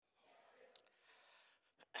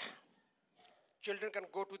Children can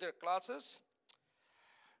go to their classes.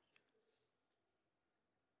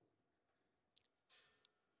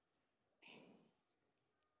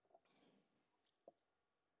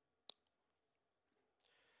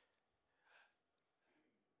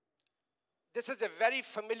 This is a very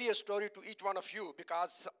familiar story to each one of you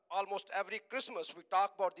because almost every Christmas we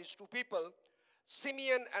talk about these two people,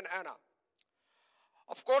 Simeon and Anna.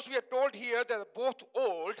 Of course, we are told here they're both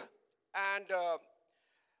old, and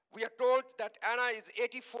we are told that Anna is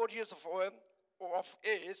 84 years of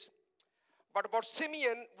age. But about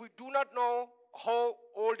Simeon, we do not know how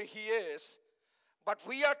old he is, but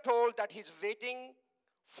we are told that he's waiting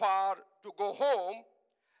to go home,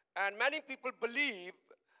 and many people believe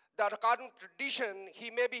that according to tradition,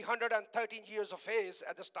 he may be 113 years of age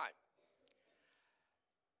at this time.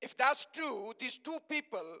 If that's true, these two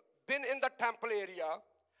people been in the temple area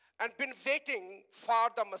and been waiting for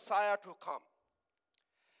the Messiah to come.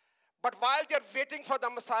 But while they're waiting for the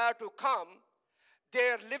Messiah to come,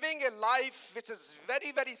 they're living a life which is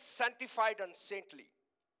very, very sanctified and saintly.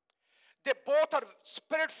 They both are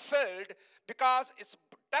spirit-filled because its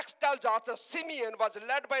text tells us that Simeon was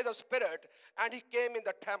led by the Spirit and he came in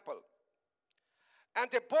the temple. And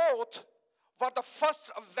they both were the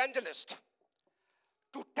first evangelists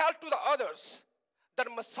to tell to the others that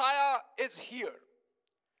Messiah is here.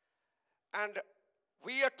 And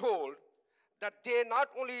we are told that they not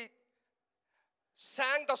only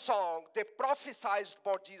sang the song, they prophesied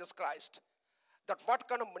about Jesus Christ, that what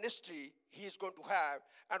kind of ministry he is going to have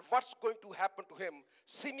and what's going to happen to him.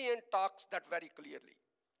 Simeon talks that very clearly.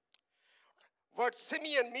 Word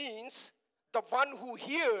Simeon means the one who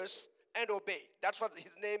hears and obeys. That's what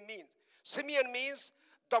his name means. Simeon means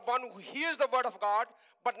the one who hears the word of God,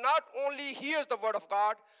 but not only hears the word of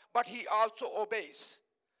God, but he also obeys.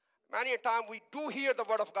 Many a time we do hear the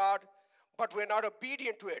word of God, but we're not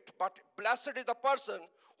obedient to it. But blessed is the person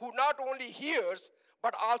who not only hears,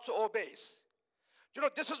 but also obeys. You know,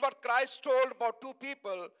 this is what Christ told about two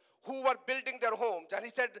people who were building their homes. And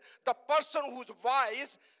he said, the person who's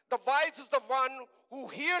wise, the wise is the one who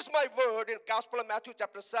hears my word in Gospel of Matthew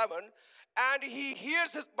chapter 7. And he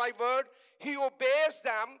hears my word, he obeys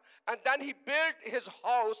them, and then he built his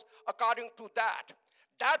house according to that.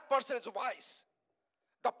 That person is wise.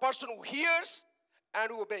 The person who hears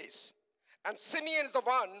and who obeys. And Simeon is the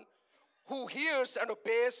one who hears and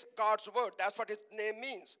obeys God's word. That's what his name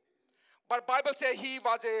means. But the Bible says he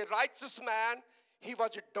was a righteous man. He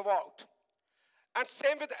was devout. And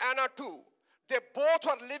same with Anna too. They both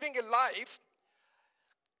are living a life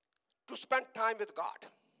to spend time with God.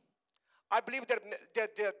 I believe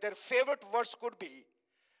their favorite verse could be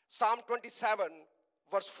Psalm 27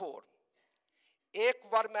 verse 4. एक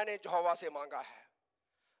वर मैंने यहोवा से मांगा है,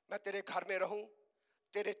 मैं तेरे घर में रहूं,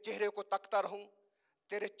 तेरे चेहरे को तकता रहूं,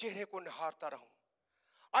 तेरे चेहरे को निहारता रहूं.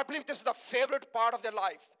 I believe this is the favorite part of their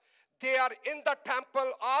life. They are in the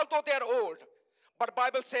temple, although they are old, but the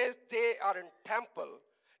Bible says they are in temple,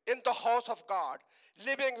 in the house of God,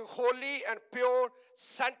 living holy and pure,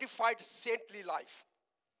 sanctified, saintly life.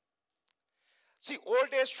 See, old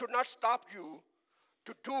age should not stop you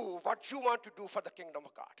to do what you want to do for the kingdom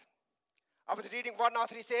of God. I was reading one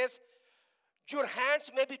author, he says, your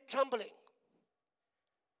hands may be trembling,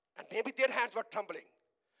 and maybe their hands were trembling,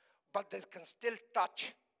 but they can still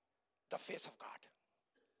touch the face of God.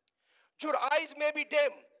 Your eyes may be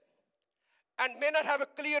dim and may not have a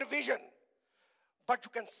clear vision, but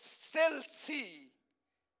you can still see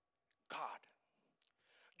God.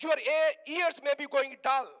 Your ears may be going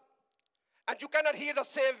dull and you cannot hear the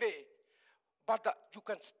same way, but you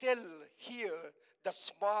can still hear the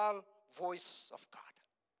small voice of God.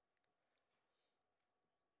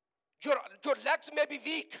 Your legs may be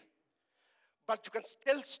weak, but you can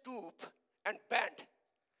still stoop and bend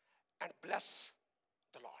and bless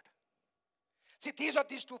the Lord. See, these are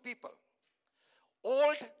these two people.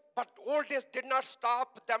 Old, but old days did not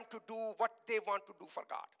stop them to do what they want to do for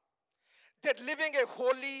God. They're living a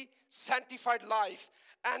holy, sanctified life,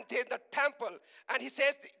 and they're in the temple. And he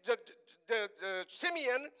says, the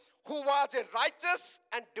Simeon, who was a righteous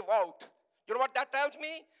and devout. You know what that tells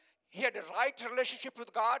me? He had a right relationship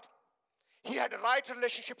with God. He had a right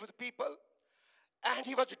relationship with people. And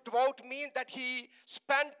he was devout, means that he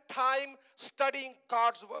spent time studying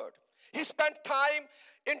God's word. He spent time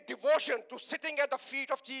in devotion to sitting at the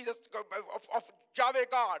feet of Jesus, of Yahweh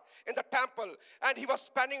God in the temple. And he was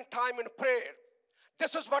spending time in prayer.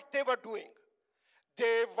 This is what they were doing.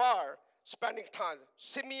 They were spending time.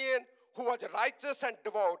 Simeon, who was righteous and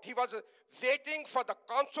devout, he was waiting for the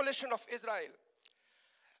consolation of Israel.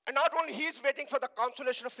 And not only he is waiting for the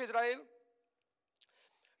consolation of Israel,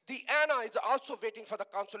 the Anna is also waiting for the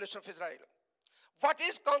consolation of Israel. What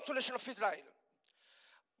is consolation of Israel?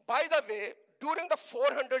 By the way, during the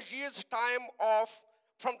 400 years time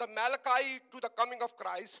from the Malachi to the coming of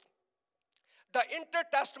Christ, the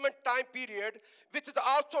intertestament time period, which is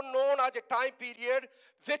also known as a time period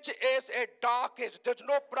which is a dark age. There's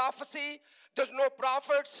no prophecy, there's no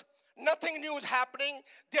prophets, nothing new is happening.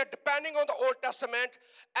 They're depending on the Old Testament.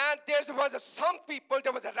 And there was some people,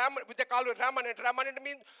 there was a remnant, they call it remnant. Remnant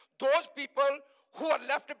means those people who are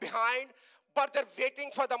left behind, but they're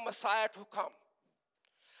waiting for the Messiah to come.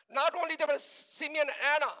 Not only there was Simeon and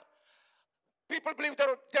Anna, people believe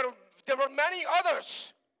there were many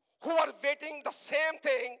others who are waiting the same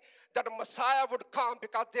thing, that the Messiah would come,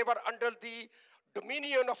 because they were under the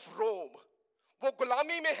dominion of Rome. वो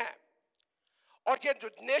गुलामी में हैं. और ये जो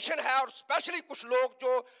nation है, और specially कुछ लोग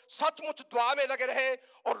जो सचमुच दुआ में लगे रहे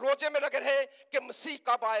और रोजे में लगे रहे कि मसीह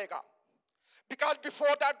कब आएगा. Because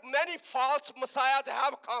before that, many false messiahs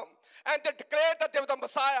have come, and they declared that they were the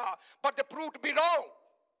Messiah, but they proved to be wrong.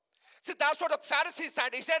 See, that's what the Pharisees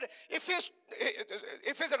said. He said, if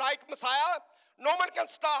he's a right Messiah, no one can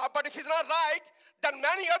stop. But if he's not right, then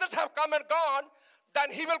many others have come and gone, then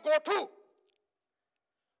he will go too.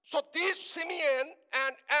 So these Simeon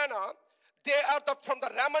and Anna, they are from the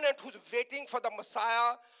remnant who's waiting for the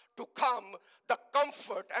Messiah to come, the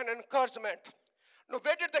comfort and encouragement. Now,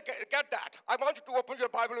 where did they get that? I want you to open your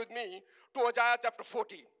Bible with me to Isaiah chapter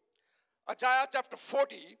 40. Isaiah chapter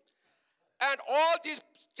 40. And all these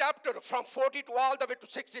chapters from 40 to all the way to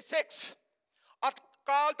 66 are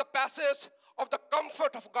called the passage of the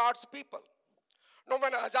comfort of God's people. Now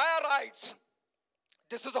when Isaiah writes,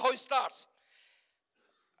 this is how he starts.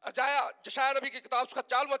 Isaiah, Jeshaiah Nabi ki kitab, uska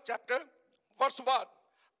 4वां chapter, verse 1.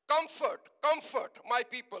 Comfort, comfort my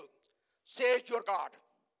people, says your God.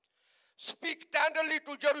 Speak tenderly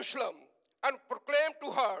to Jerusalem and proclaim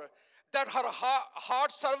to her that her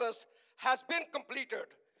hard service has been completed,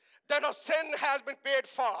 that her sin has been paid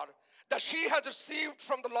for, that she has received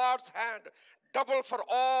from the Lord's hand double for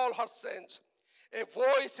all her sins. A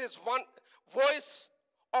voice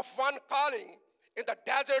of one calling in the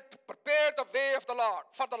desert, prepare the way of the Lord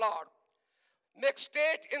for the Lord. Make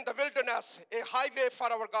straight in the wilderness a highway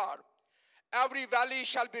for our God. Every valley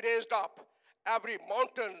shall be raised up, every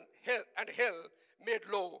mountain hill made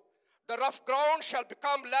low. The rough ground shall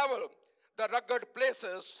become level, the rugged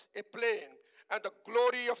places a plain, and the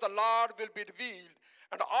glory of the Lord will be revealed,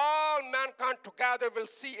 and all mankind together will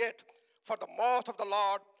see it, for the mouth of the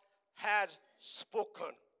Lord has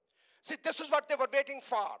spoken. See, this is what they were waiting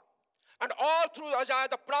for. And all through Isaiah,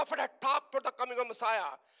 the prophet had talked about the coming of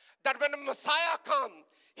Messiah, that when the Messiah comes,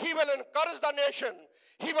 he will encourage the nation.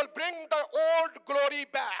 He will bring the old glory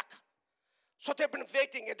back. So they've been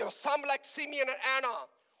waiting. And there was some like Simeon and Anna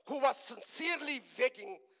who was sincerely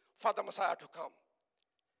waiting for the Messiah to come,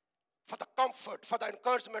 for the comfort, for the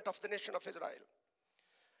encouragement of the nation of Israel.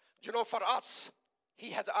 You know, for us,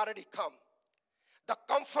 he has already come. The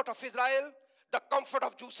comfort of Israel, the comfort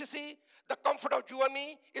of GCC, the comfort of you and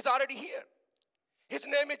me is already here. His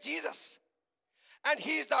name is Jesus. And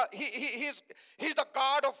he's the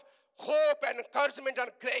God of hope and encouragement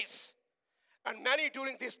and grace. And many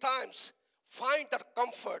during these times find that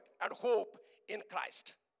comfort and hope in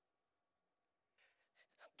Christ.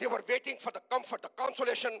 They were waiting for the comfort, the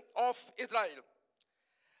consolation of Israel.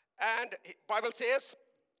 And the Bible says,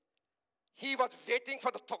 he was waiting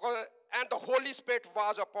for and the Holy Spirit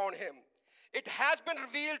was upon him. It has been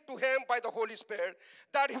revealed to him by the Holy Spirit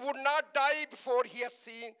that he would not die before he has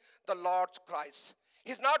seen the Lord's Christ.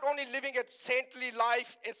 He's not only living a saintly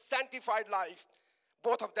life, a sanctified life,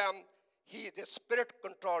 both of them, he is a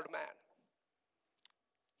spirit-controlled man.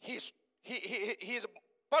 He is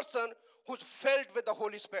a person who's filled with the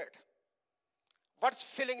Holy Spirit. What's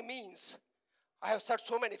filling means? I have said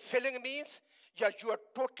so many. Filling means you are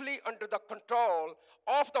totally under the control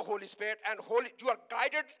of the Holy Spirit, and you are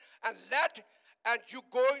guided and led, and you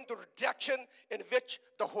go into the direction in which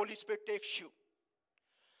the Holy Spirit takes you.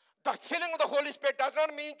 The filling of the Holy Spirit does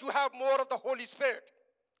not mean you have more of the Holy Spirit.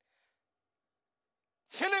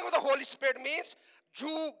 Filling of the Holy Spirit means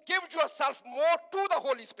you give yourself more to the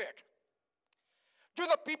Holy Spirit. To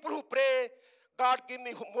the people who pray, God give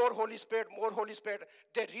me more Holy Spirit,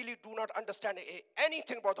 they really do not understand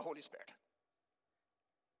anything about the Holy Spirit.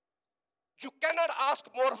 You cannot ask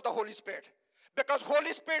more of the Holy Spirit, because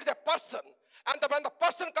Holy Spirit is a person. And when the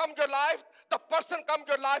person comes to your life, the person comes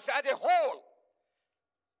to your life as a whole.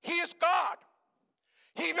 He is God.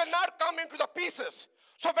 He will not come into the pieces.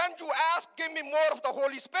 So when you ask, give me more of the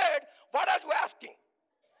Holy Spirit, what are you asking?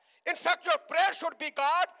 In fact, your prayer should be,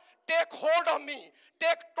 God, take hold of me.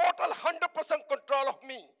 Take total 100% control of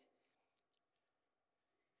me.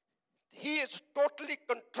 he is totally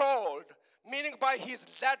controlled, meaning by he is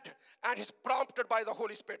led and he is prompted by the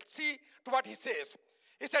Holy Spirit. See to what he says.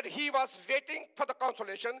 He said he was waiting for the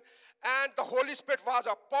consolation and the Holy Spirit was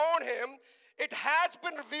upon him. It has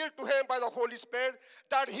been revealed to him by the Holy Spirit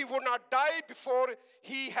that he would not die before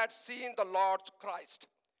he had seen the Lord Christ.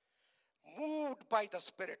 Moved by the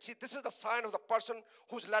Spirit. See, this is the sign of the person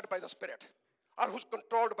who's led by the Spirit or who's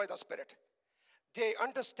controlled by the Spirit. They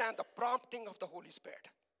understand the prompting of the Holy Spirit.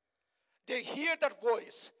 They hear that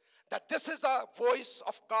voice, that this is the voice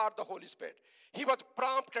of God, the Holy Spirit. He was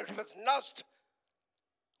prompted, he was nudged.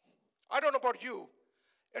 I don't know about you.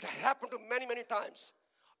 It happened to many, many times.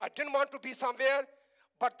 I didn't want to be somewhere,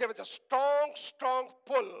 but there was a strong, strong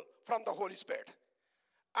pull from the Holy Spirit.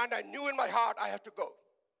 And I knew in my heart I have to go.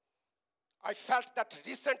 I felt that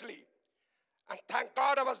recently. And thank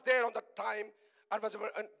God I was there on that time. I was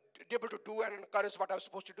able to do and encourage what I was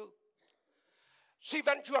supposed to do. See,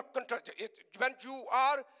 when you are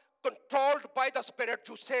controlled by the Spirit,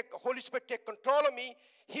 you say, Holy Spirit, take control of me.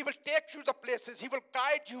 He will take you to the places. He will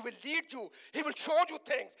guide you, will lead you. He will show you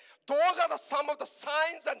things. Those are some of the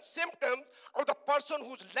signs and symptoms of the person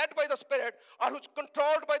who's led by the Spirit or who's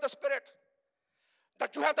controlled by the Spirit.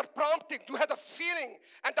 That you have that prompting, you have the feeling,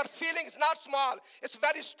 and that feeling is not small. It's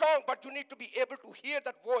very strong, but you need to be able to hear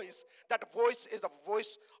that voice. That voice is the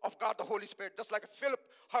voice of God, the Holy Spirit, just like Philip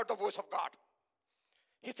heard the voice of God.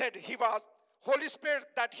 He said he was Holy Spirit,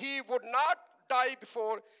 that he would not die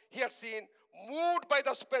before he had seen. Moved by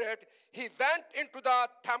the Spirit, he went into the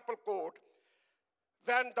temple court.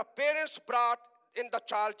 When the parents brought in the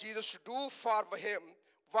child Jesus to do for him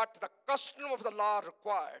what the custom of the law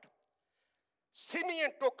required,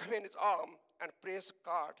 Simeon took him in his arm and praised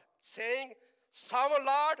God, saying, Sovereign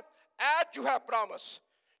Lord, as you have promised,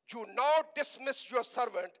 you now dismiss your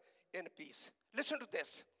servant in peace. Listen to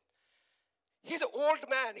this. He's an old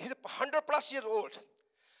man. He's 100 plus years old.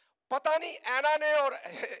 पता नहीं एना ने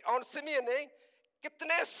और simian ने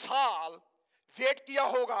कितने साल wait किया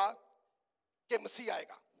होगा कि मसीह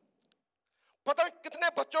आएगा. पता नहीं कितने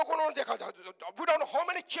बच्चों को उन्होंने देखा. We don't know how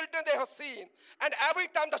many children they have seen. And every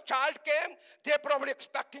time the child came, they're probably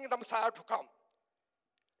expecting the Messiah to come.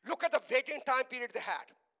 Look at the waiting time period they had.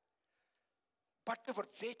 But they were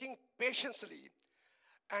waiting patiently.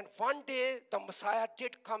 And one day, the Messiah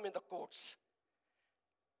did come in the courts.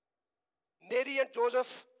 Mary and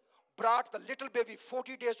Joseph brought the little baby,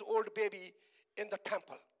 40 days old baby, in the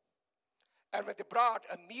temple. And when they brought,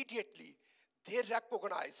 immediately, they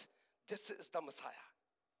recognized this is the Messiah.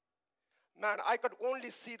 Man, I could only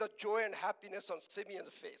see the joy and happiness on Simeon's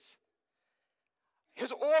face.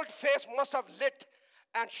 His old face must have lit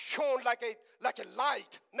and shone like a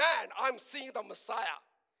light. Man, I'm seeing the Messiah.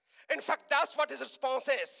 In fact, that's what his response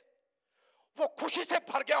is. वो खुशी से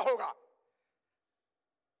भर गया होगा.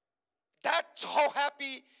 That's how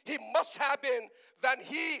happy he must have been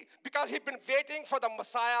because he'd been waiting for the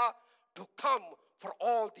Messiah to come for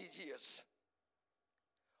all these years.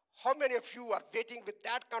 How many of you are waiting with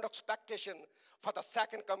that kind of expectation for the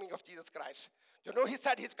second coming of Jesus Christ? You know, he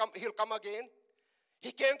said he'll come again.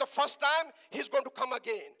 He came the first time, he's going to come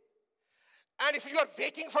again. And if you are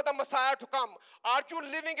waiting for the Messiah to come, are you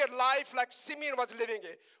living a life like Simeon was living,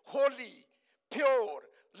 a holy, pure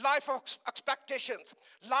life of expectations,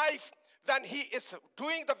 life when he is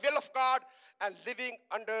doing the will of God and living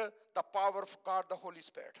under the power of God, the Holy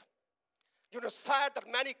Spirit? You know, sad that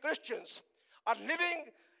many Christians are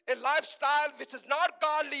living a lifestyle which is not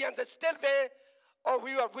godly, and they still say, oh,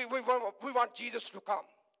 we want Jesus to come.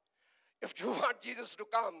 If you want Jesus to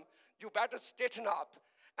come, you better straighten up.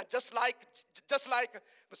 And just like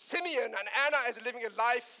Simeon and Anna is living a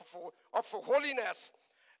life of holiness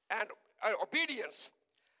and obedience,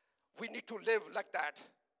 we need to live like that.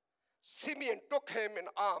 Simeon took him in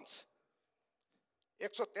arms.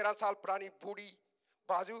 113 saal purani budi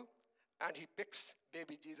bazu, and he picks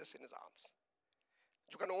baby Jesus in his arms.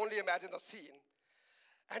 You can only imagine the scene.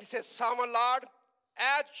 And he says, Sovereign Lord,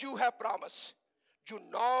 as you have promised, you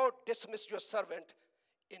now dismiss your servant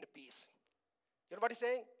in peace. You know what he's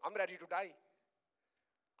saying? I'm ready to die.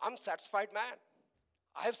 I'm a satisfied man.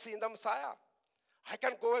 I have seen the Messiah. I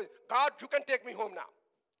can go. God, you can take me home now.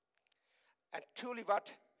 And truly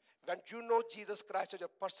when you know Jesus Christ as your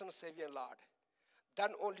personal Savior and Lord, then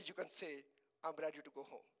only you can say, I'm ready to go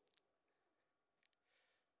home.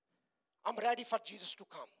 I'm ready for Jesus to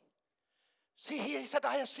come. See, he said,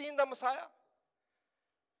 I have seen the Messiah.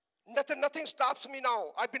 Nothing stops me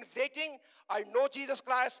now. I've been waiting. I know Jesus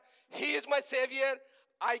Christ. He is my Savior.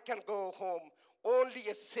 I can go home. Only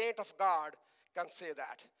a saint of God can say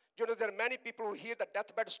that. You know, there are many people who hear the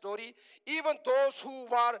deathbed story, even those who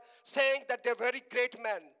were saying that they're very great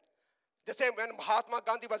men. The same when Mahatma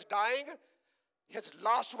Gandhi was dying, his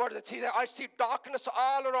last words, he said, I see darkness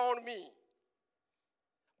all around me.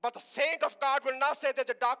 But the saint of God will not say there's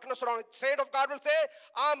a darkness around. The saint of God will say,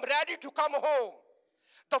 I'm ready to come home.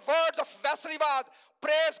 The words of Wesley was,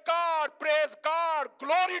 praise God,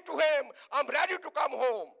 glory to him. I'm ready to come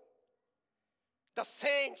home. The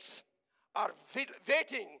saints are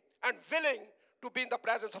waiting and willing to be in the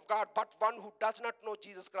presence of God. But one who does not know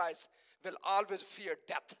Jesus Christ will always fear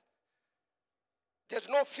death. There's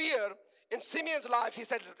no fear in Simeon's life. He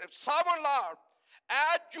said, Sovereign Lord,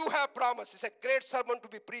 as you have promised, it's a great sermon to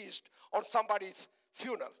be preached on somebody's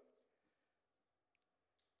funeral.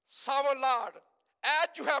 Sovereign Lord, as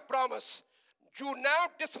you have promised, you now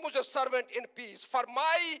dismiss your servant in peace. For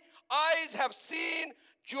my eyes have seen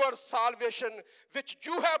your salvation, which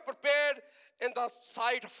you have prepared in the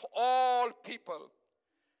sight of all people.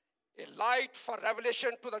 A light for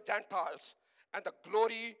revelation to the Gentiles and the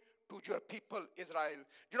glory to your people Israel.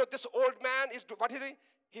 You know, this old man is, what is he doing?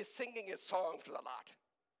 He's singing a song to the Lord.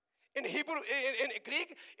 In Hebrew, in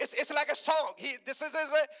Greek, it's like a song. This is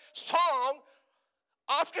a song.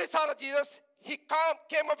 After he saw Jesus, he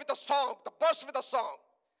came up with a song, the burst with a song.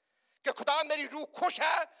 कि खुदा मेरी रूह खुश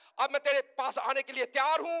है, अब मैं तेरे पास आने के लिए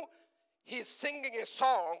तैयार हूँ. He is singing a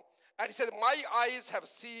song, and he said, my eyes have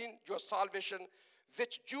seen your salvation,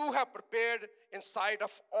 which you have prepared in sight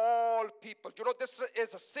of all people. You know, this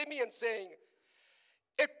is a Simeon saying,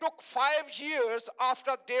 it took 5 years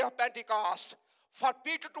after the day of Pentecost for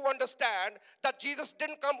Peter to understand that Jesus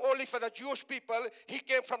didn't come only for the Jewish people, he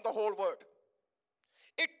came from the whole world.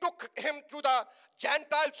 It took him to the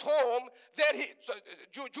Gentiles' home,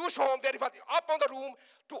 Jewish home, where he was up on the room,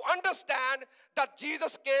 to understand that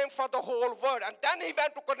Jesus came for the whole world. And then he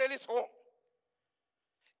went to Cornelius' home.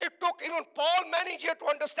 It took even Paul many years to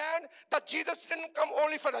understand that Jesus didn't come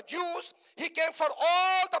only for the Jews, he came for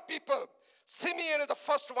all the people. Simeon is the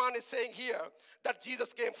first one is saying here that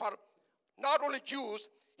Jesus came for not only Jews,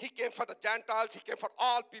 he came for the Gentiles, he came for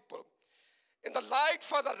all people. In the light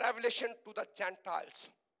for the revelation to the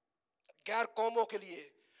Gentiles. गैर कौमों के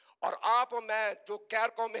लिए और आप और मैं जो गैर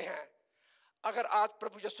कौमें हैं, अगर आज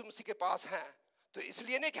प्रभु यीशु मसीह के पास हैं, तो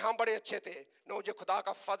इसलिए नहीं कि हम बड़े अच्छे थे, न मुझे खुदा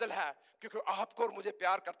का फजल है, क्योंकि आपको और मुझे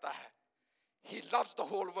प्यार करता है. He loves the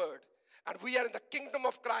whole world, and we are in the kingdom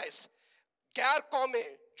of Christ. गैर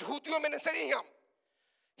कौमें, यहूदियों में नहीं हम.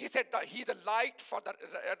 He said that he is a light for the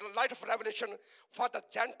light of revelation for the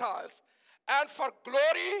Gentiles and for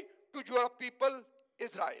glory to your people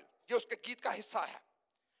Israel. ये उसके गीत का हिस्सा है.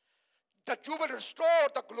 That you will restore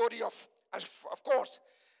the glory of course,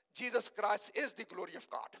 Jesus Christ is the glory of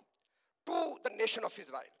God to the nation of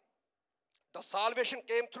Israel. The salvation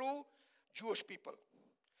came through Jewish people.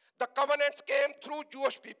 The covenants came through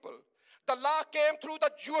Jewish people. The law came through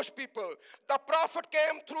the Jewish people. The prophet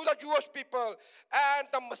came through the Jewish people. And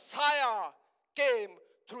the Messiah came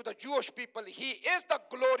through the Jewish people. He is the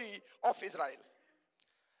glory of Israel.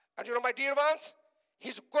 And you know, my dear ones,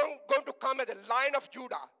 he's going to come as the Lion of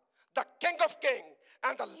Judah, the King of Kings,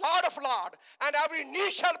 and the Lord of Lords, and every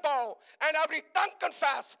knee shall bow, and every tongue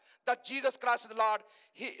confess that Jesus Christ is the Lord.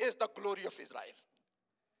 He is the glory of Israel.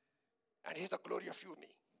 And he's the glory of you and me.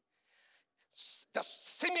 The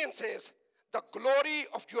Simeon says, the glory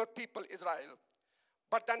of your people Israel.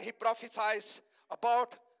 But then he prophesies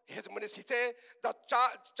about his ministry. He says, the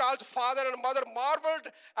child's father and mother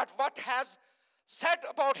marveled at what has said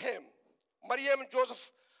about him. Maryam and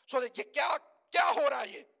Joseph, so that ये क्या हो रहा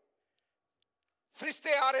है ये?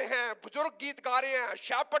 फरिश्ते आ रहे हैं, बुजुर्ग गीत गा रहे हैं,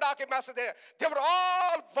 shepherd आके मैसेज दे. They were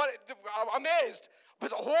all amazed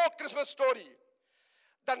with the whole Christmas story.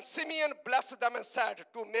 Then Simeon blessed them and said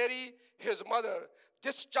to Mary, his mother,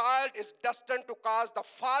 this child is destined to cause the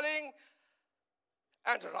falling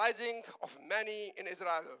and rising of many in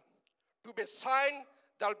Israel, to be a sign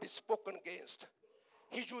that will be spoken against.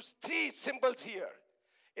 He used 3 symbols here.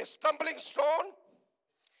 A stumbling stone.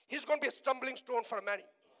 He's going to be a stumbling stone for many.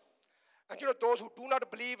 And you know, those who do not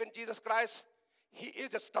believe in Jesus Christ, he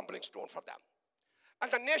is a stumbling stone for them.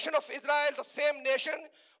 And the nation of Israel, the same nation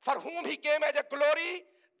for whom he came as a glory,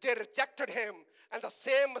 they rejected him. And the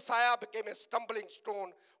same Messiah became a stumbling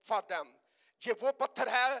stone for them. ये वो पत्थर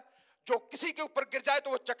है जो किसी के ऊपर गिर जाए तो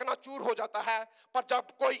वो चकनाचूर हो जाता है, पर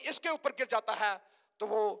जब कोई इसके ऊपर गिर जाता है तो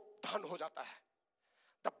वो धन हो जाता है.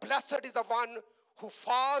 The blessed is the one who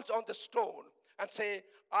falls on the stone and say,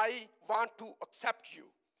 I want to accept you.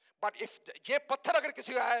 But if ये पत्थर अगर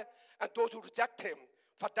किसी का है, and those who reject him,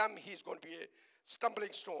 for them he is going to be a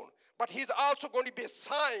stumbling stone. But he is also going to be a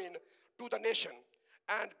sign to the nation.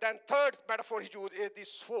 And then third metaphor he used is the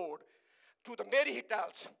sword. To the Mary he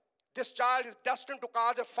tells, this child is destined to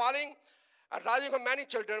cause a falling and rising of many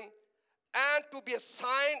children, and to be a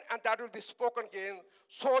sign, and that will be spoken again,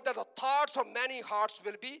 so that the thoughts of many hearts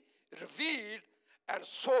will be revealed, and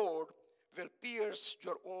sword will pierce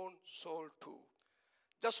your own soul too.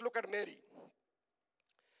 Just look at Mary.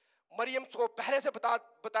 Maryam को पहले से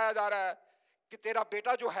बताया जा रहा है कि तेरा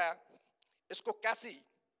बेटा जो है इसको कैसी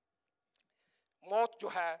मौत जो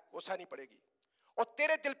है वो सहनी पड़ेगी और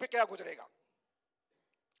तेरे दिल पे क्या गुजरेगा.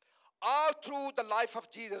 All through the life of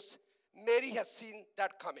Jesus, Mary has seen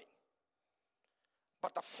that coming.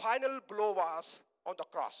 But the final blow was on the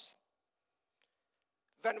cross.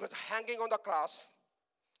 When he was hanging on the cross,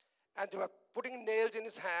 and they were putting nails in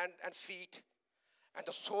his hand and feet, and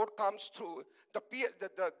the sword comes through, the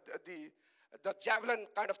javelin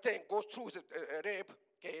kind of thing goes through his rib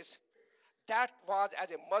case. That was, as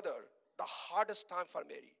a mother, the hardest time for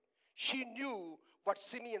Mary. She knew what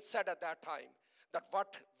Simeon said at that time, that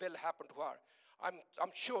what will happen to her.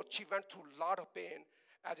 I'm sure she went through a lot of pain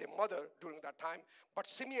as a mother during that time, but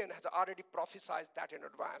Simeon has already prophesied that in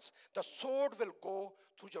advance. The sword will go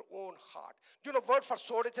through your own heart. Do you know the word for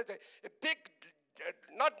sword? It's a big,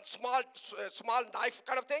 not small knife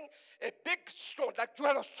kind of thing, a big stone that you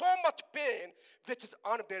have so much pain which is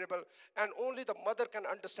unbearable, and only the mother can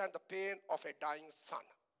understand the pain of a dying son.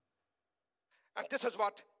 And this is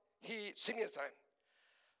what Simeon said.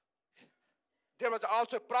 There was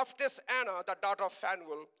also a prophetess Anna, the daughter of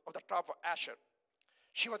Phanuel of the tribe of Asher.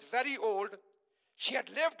 She was very old. She had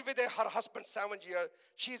lived with her husband 7 years.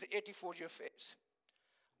 She is 84 years of age.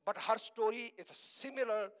 But her story is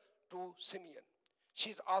similar to Simeon. She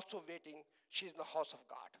is also waiting. She is in the house of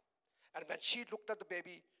God. And when she looked at the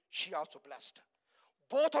baby, she also blessed.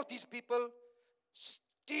 Both of these people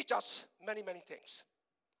teach us many, many things.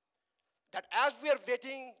 That as we are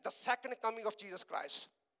waiting the second coming of Jesus Christ,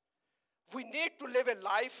 we need to live a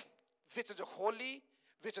life which is holy,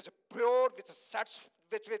 which is pure, which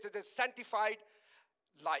is a sanctified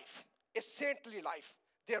life, a saintly life.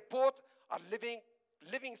 They both are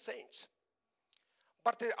living saints.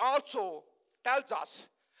 But they also tells us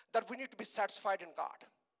that we need to be satisfied in God.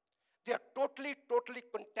 They are totally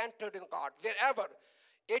contented in God. Wherever,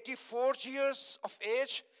 84 years of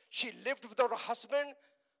age, she lived without her husband,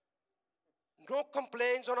 no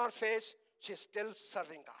complaints on her face, she is still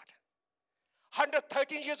serving God.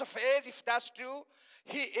 113 years of age, if that's true,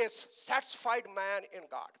 he is satisfied man in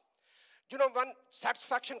God. You know, when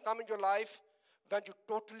satisfaction comes in your life, when you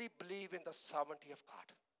totally believe in the sovereignty of God.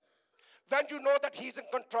 When you know that he's in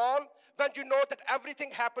control, when you know that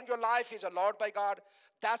everything happened in your life is allowed by God,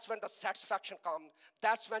 that's when the satisfaction comes.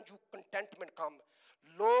 That's when you contentment comes.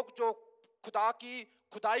 लोग जो खुदा की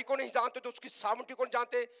खुदाई को नहीं जानते तो उसकी sovereignty को नहीं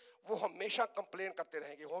जानते, वो हमेशा complain करते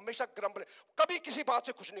रहेंगे, वो हमेशा grumble, कभी किसी बात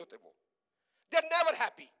से खुश नहीं होते वो. They're never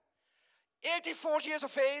happy. 84 years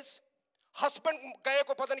of age, husband गए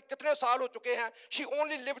को पता नहीं कितने साल हो चुके हैं. She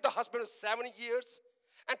only lived the husband 7 years.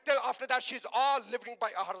 Until after that, she's all living by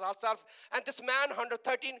herself. And this man,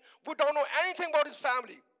 113, we don't know anything about his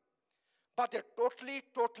family. But they're totally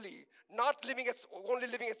not only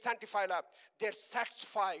living a sanctified life. They're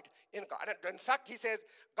satisfied in God. And in fact, he says,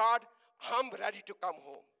 God, I'm ready to come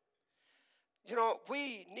home. You know,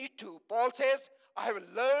 we need to. Paul says, I have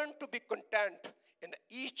learned to be content in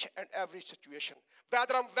each and every situation.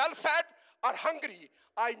 Whether I'm well-fed or hungry,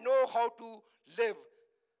 I know how to live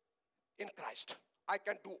in Christ. I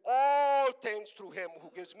can do all things through him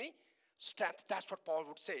who gives me strength. That's what Paul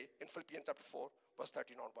would say in Philippians chapter 4, verse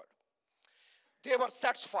 13 onward. They were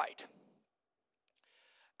satisfied.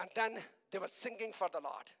 And then they were singing for the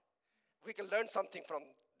Lord. We can learn something from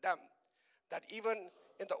them. That even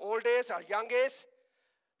in the old days or young age,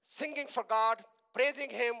 singing for God, praising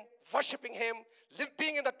him, worshiping him,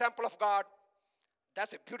 being in the temple of God,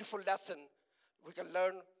 that's a beautiful lesson we can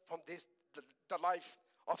learn from the life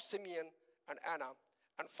of Simeon and Anna.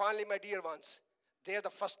 And finally, my dear ones, they're the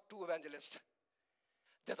first two evangelists.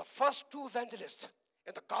 They're the first two evangelists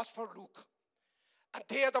in the Gospel of Luke. And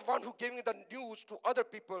they are the one who giving the news to other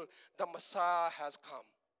people, the Messiah has come.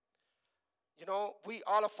 You know,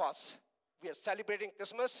 all of us, we are celebrating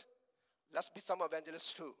Christmas. Let's be some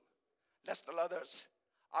evangelists too. Let's tell others.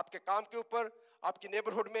 आपके काम के ऊपर, आपकी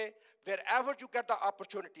neighborhood में, wherever you get the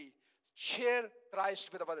opportunity, share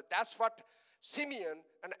Christ with others. That's what Simeon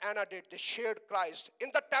and Anna did. They shared Christ.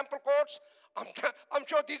 In the temple courts, I'm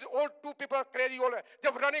sure these old two people are crazy. They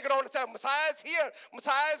were running around and saying, Messiah is here,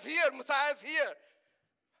 Messiah is here, Messiah is here.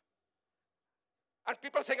 And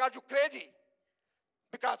people saying, are you crazy?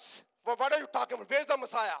 Because, well, what are you talking about? Where's the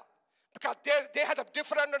Messiah? Because they had a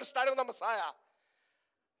different understanding of the Messiah.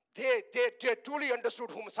 They truly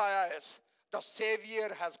understood who Messiah is. The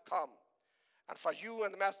Savior has come. And for you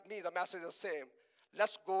and me, the message is the same.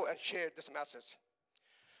 Let's go and share this message.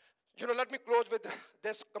 Let me close with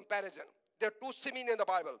this comparison. There are two Simeon in the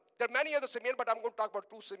Bible. There are many other Simeon, but I'm going to talk about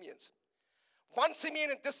two Simeons. One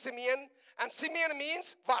Simeon is this Simeon, and Simeon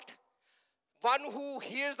means what? One who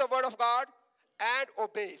hears the word of God and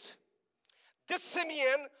obeys. This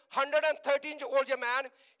Simeon, 113-year-old man,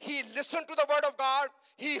 he listened to the word of God,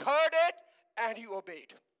 he heard it, and he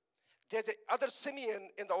obeyed. There's another Simeon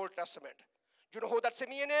in the Old Testament. Do you know who that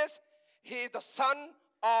Simeon is? He is the son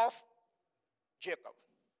of Jacob.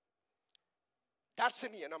 That's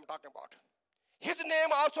Simeon I'm talking about. His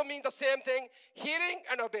name also means the same thing, hearing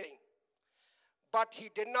and obeying. But he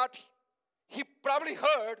probably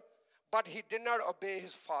heard, but he did not obey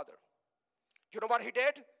his father. You know what he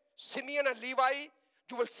did? Simeon and Levi,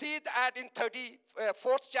 you will see that in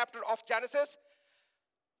 34th chapter of Genesis.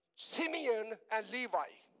 Simeon and Levi,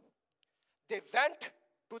 they went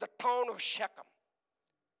to the town of Shechem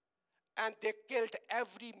and they killed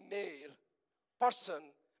every male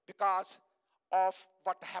person because of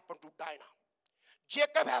what happened to Dinah.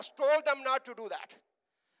 Jacob has told them not to do that,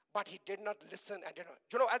 but he did not listen and did not.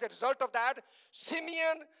 As a result of that,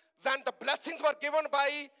 Simeon, when the blessings were given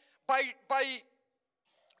by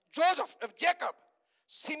Jacob,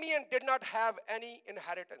 Simeon did not have any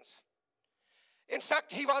inheritance. In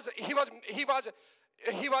fact, he was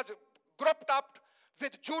grouped up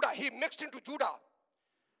with Judah. He mixed into Judah.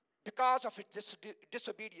 Because of his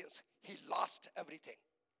disobedience, he lost everything.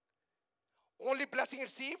 Only blessing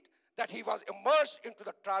received that he was immersed into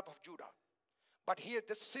the tribe of Judah. But here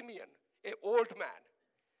this Simeon, an old man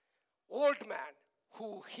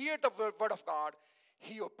who hears the word of God,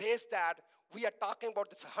 he obeys that. We are talking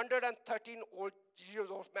about this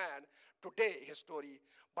 113-year-old man today, his story.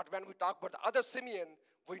 But when we talk about the other Simeon,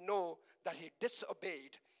 we know that he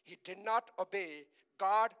disobeyed. He did not obey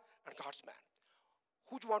God and God's man.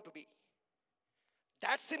 Who do you want to be?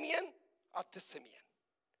 That Simeon or this Simeon?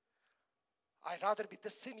 I'd rather be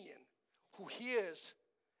this Simeon who hears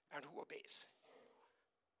and who obeys.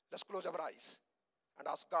 Let's close our eyes and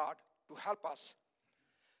ask God to help us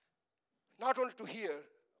not only to hear,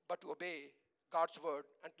 but to obey God's word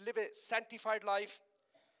and live a sanctified life,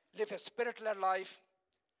 live a spirit-led life,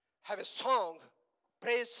 have a song,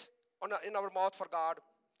 praise in our mouth for God,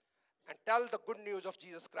 and tell the good news of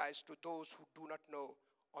Jesus Christ to those who do not know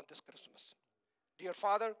on this Christmas. Dear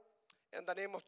Father, in the name of